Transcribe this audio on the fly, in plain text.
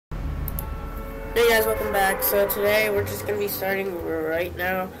Hey guys, welcome back. So today we're just gonna be starting right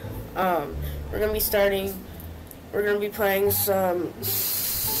now. We're gonna be playing some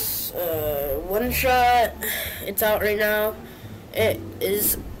one shot. It's out right now. It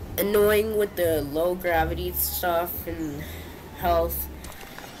is annoying with the low gravity stuff and health.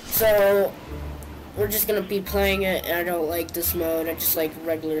 So we're just gonna be playing it, and I don't like this mode. I just like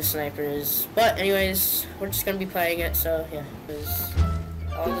regular snipers. But anyways, we're just gonna be playing it. So yeah, because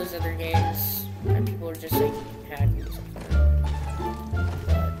all those other games. And people are just like hacking or something.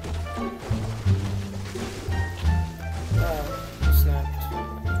 It's not.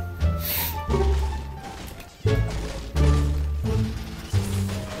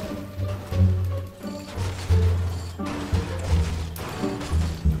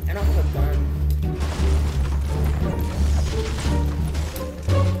 I don't have a gun.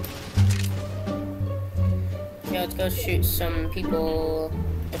 Yeah, let's go shoot some people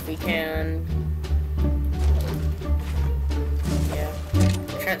if we can.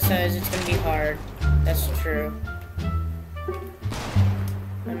 Trent says it's gonna be hard. That's true.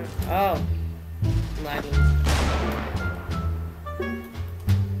 Oh, I'm lagging.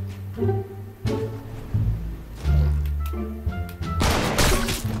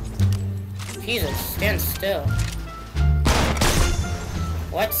 Jesus, stand still.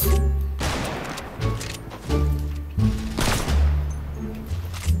 What?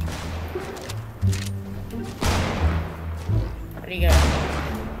 Where do you go?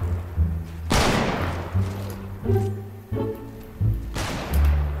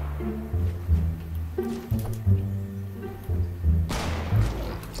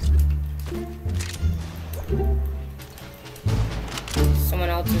 Someone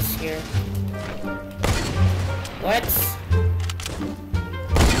else is here. What?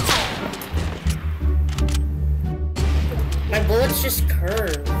 My bullets just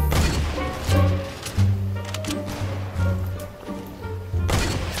curve.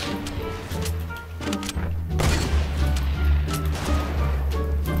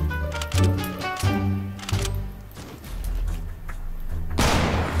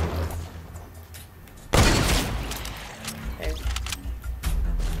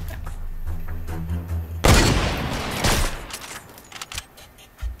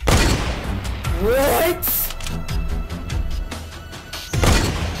 What?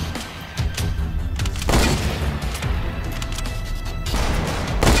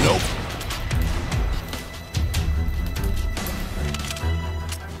 Nope.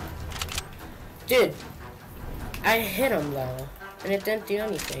 Dude, I hit him though, and it didn't do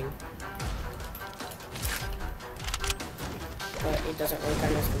anything. But it doesn't work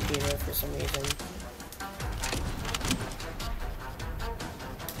on this computer for some reason.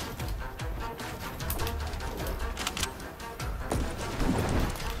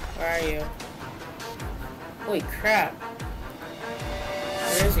 Where are you? Holy crap.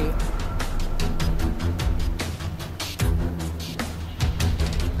 Where is he?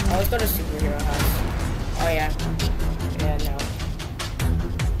 Oh, let's go to Superhero House. Oh yeah. Yeah, no.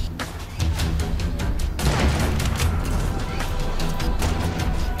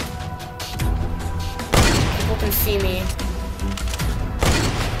 People can see me.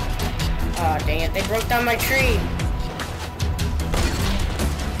 Oh, dang it. They broke down my tree.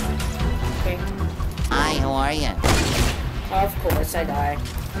 Hi, how are you? Of course, I die.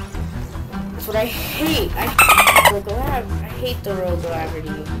 That's what I hate. I hate the low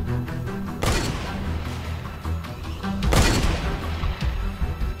gravity.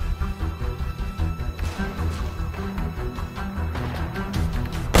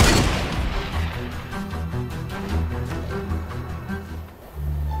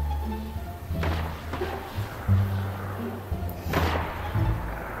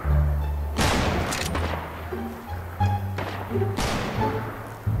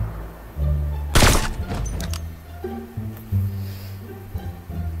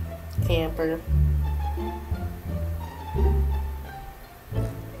 Camper.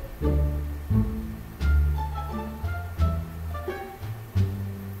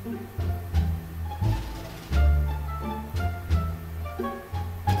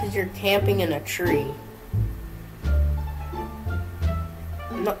 Because you're camping in a tree.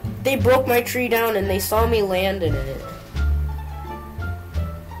 No, they broke my tree down and they saw me land in it.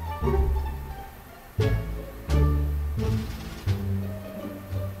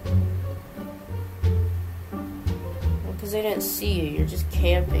 Because they didn't see you, you're just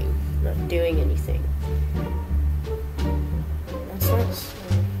camping, not doing anything. That's not so.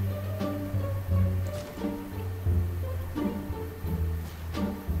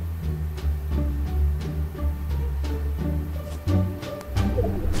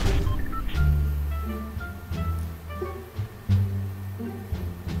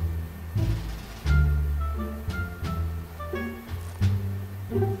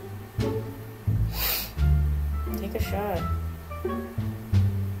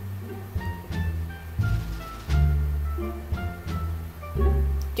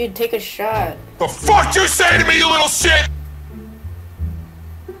 Dude, take a shot. The fuck you say to me, you little shit?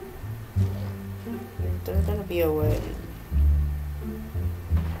 There's gonna be a way.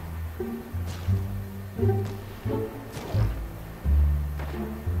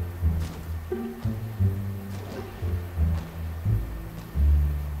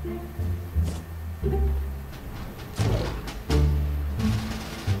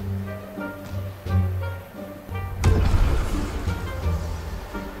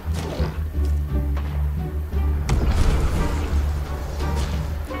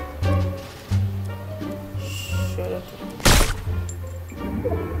 Shut up.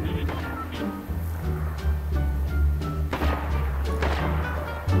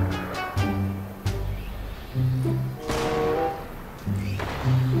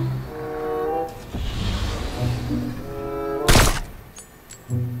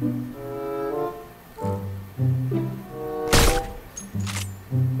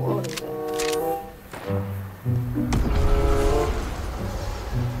 What is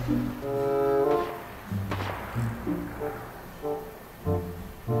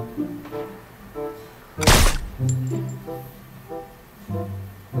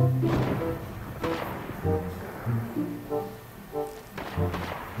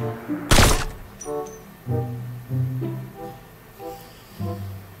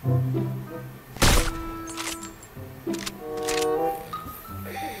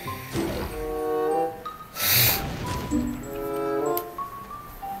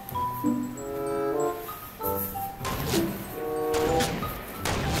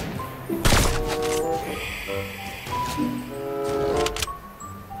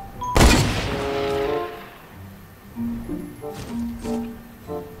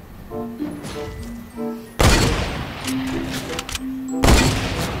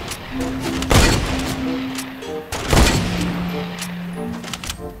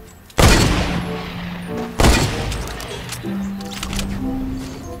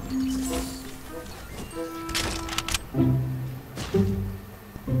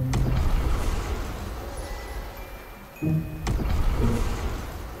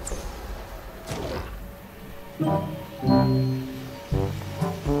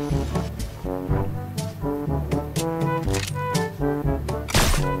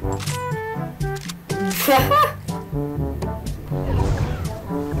that?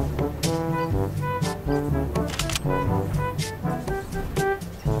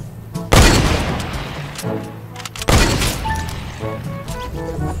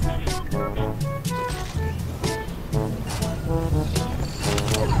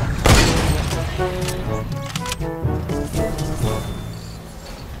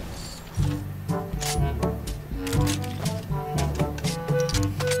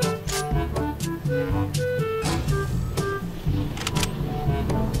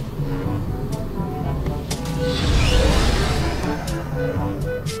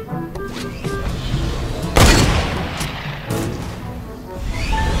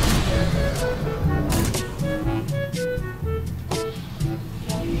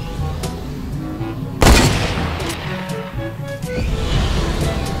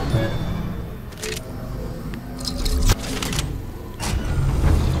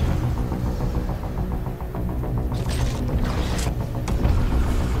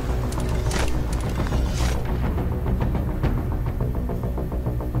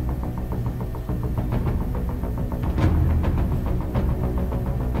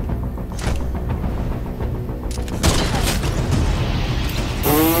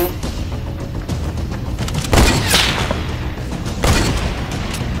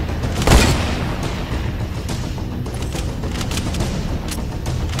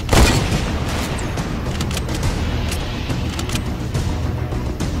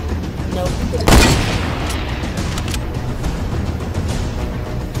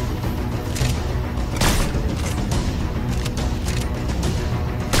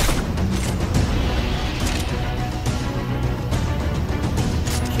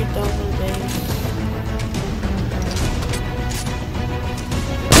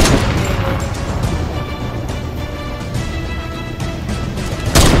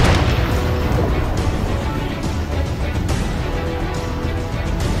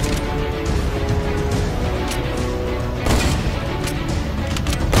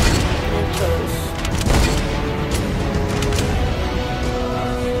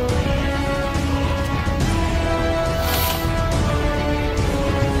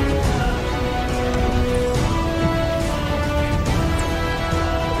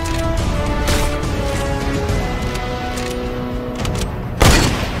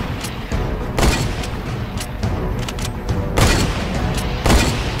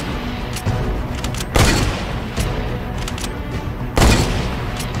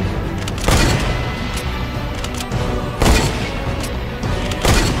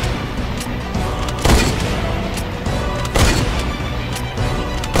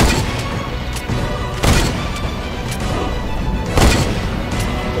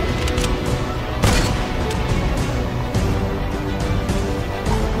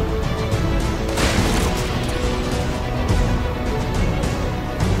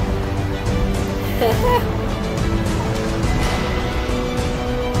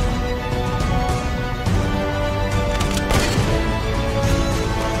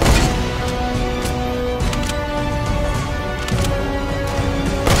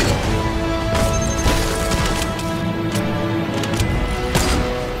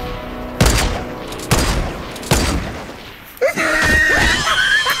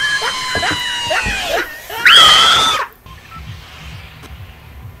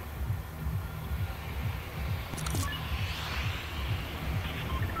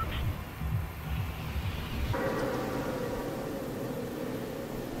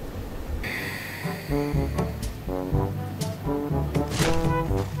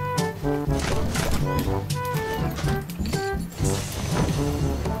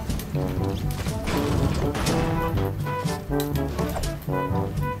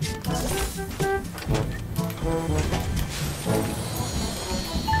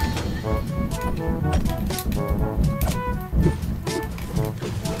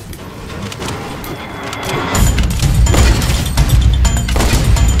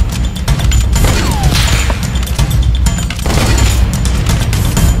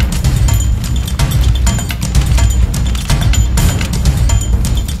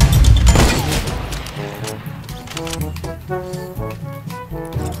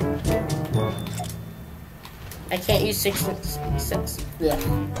 I can't use 6. Yeah.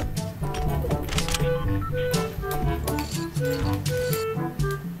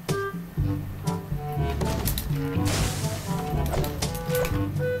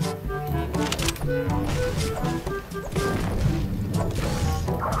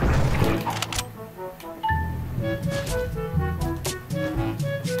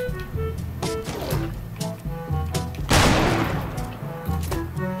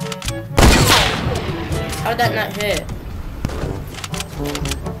 How'd that not hit?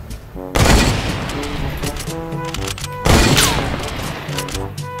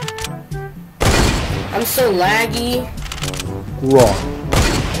 I'm so laggy. Wrong.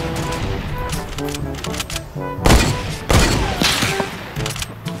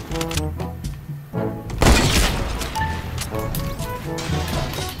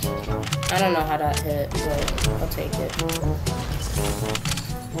 I don't know how that hit, but I'll take it.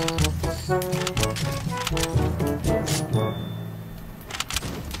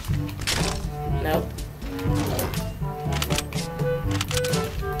 Nope.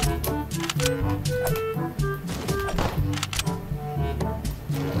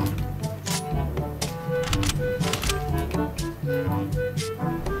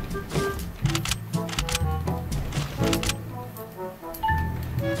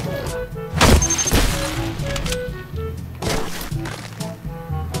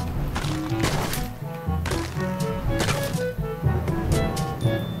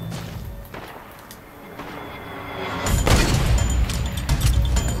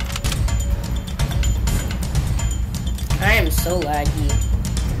 I am so laggy.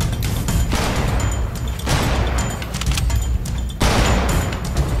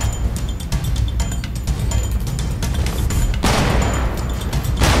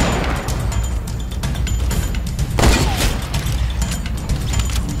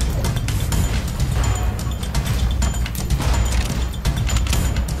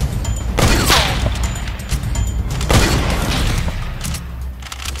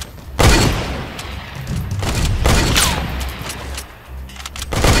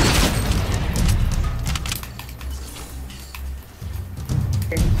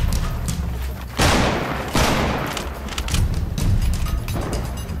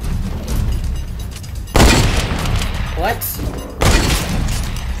 What?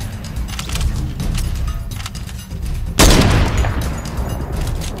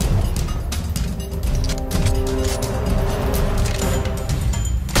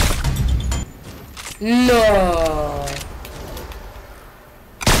 No.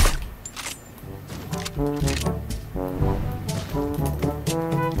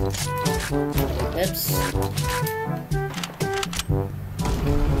 Oops.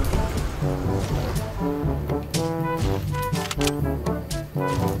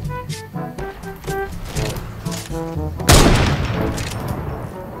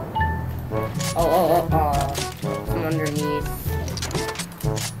 Oh. From underneath.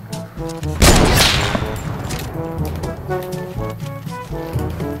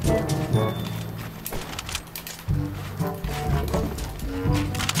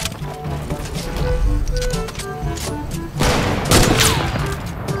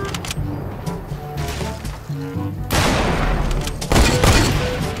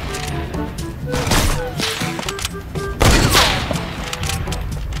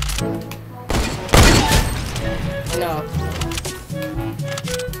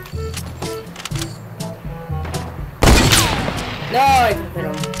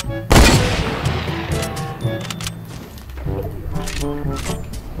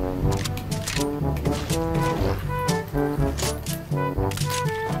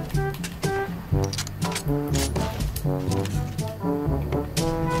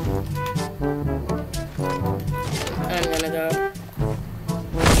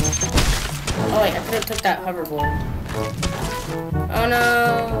 took that hoverboard. Oh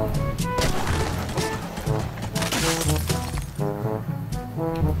no!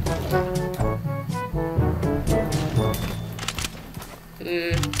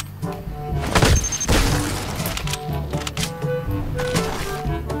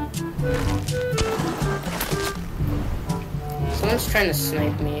 Someone's trying to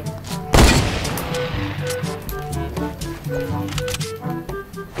snipe me.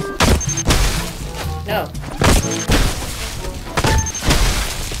 No.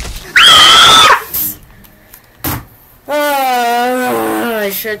 Oh, I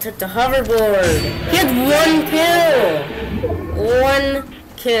should have took the hoverboard. He had 1 kill. 1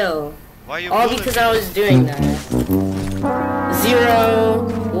 kill. Why are you all because I was doing that. 0,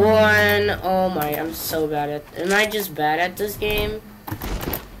 1. Oh my, I'm so bad at. Am I just bad at this game?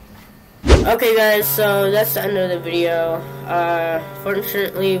 Okay, guys. So that's the end of the video.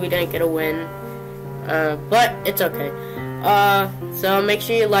 Fortunately, we didn't get a win. But it's okay. So make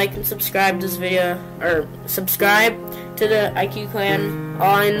sure you like and subscribe this video, or subscribe to the IQ clan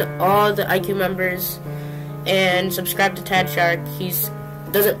on all the IQ members, and subscribe to Tad Shark. He's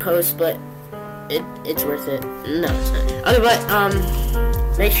doesn't post, but it's worth it. No, it's not. Okay,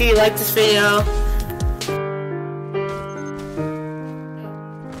 but make sure you like this video.